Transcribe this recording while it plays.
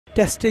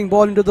Testing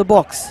ball into the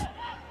box.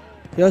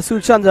 Here's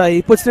Surchandra,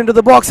 he puts it into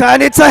the box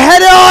and it's a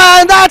header,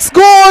 and that's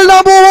goal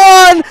number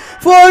 1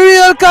 for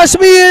Real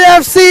Kashmir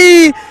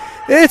FC.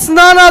 It's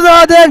none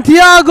other than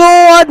Tiago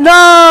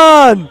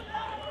Adan.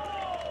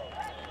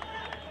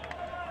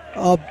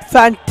 A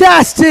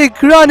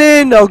fantastic run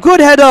in, a good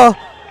header.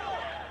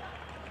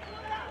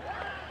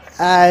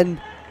 And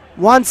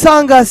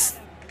Wansangas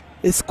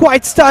is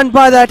quite stunned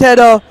by that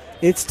header.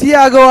 It's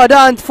Tiago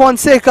Adan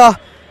Fonseca,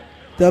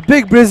 the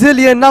big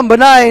Brazilian number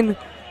 9.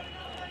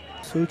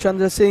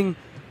 Surchandra Singh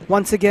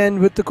once again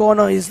with the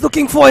corner. He's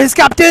looking for his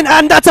captain,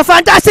 and that's a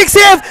fantastic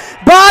save.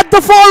 But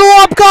the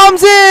follow-up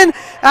comes in,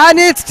 and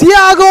it's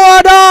Tiago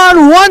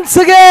Adan once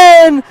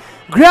again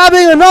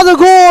grabbing another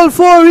goal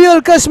for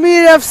Real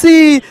Kashmir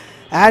FC,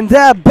 and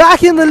they're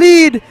back in the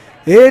lead.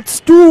 It's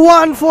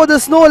 2-1 for the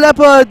Snow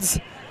Leopards,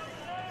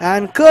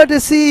 and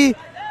courtesy,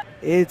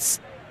 it's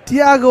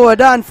Tiago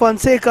Adan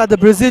Fonseca, the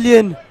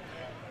Brazilian.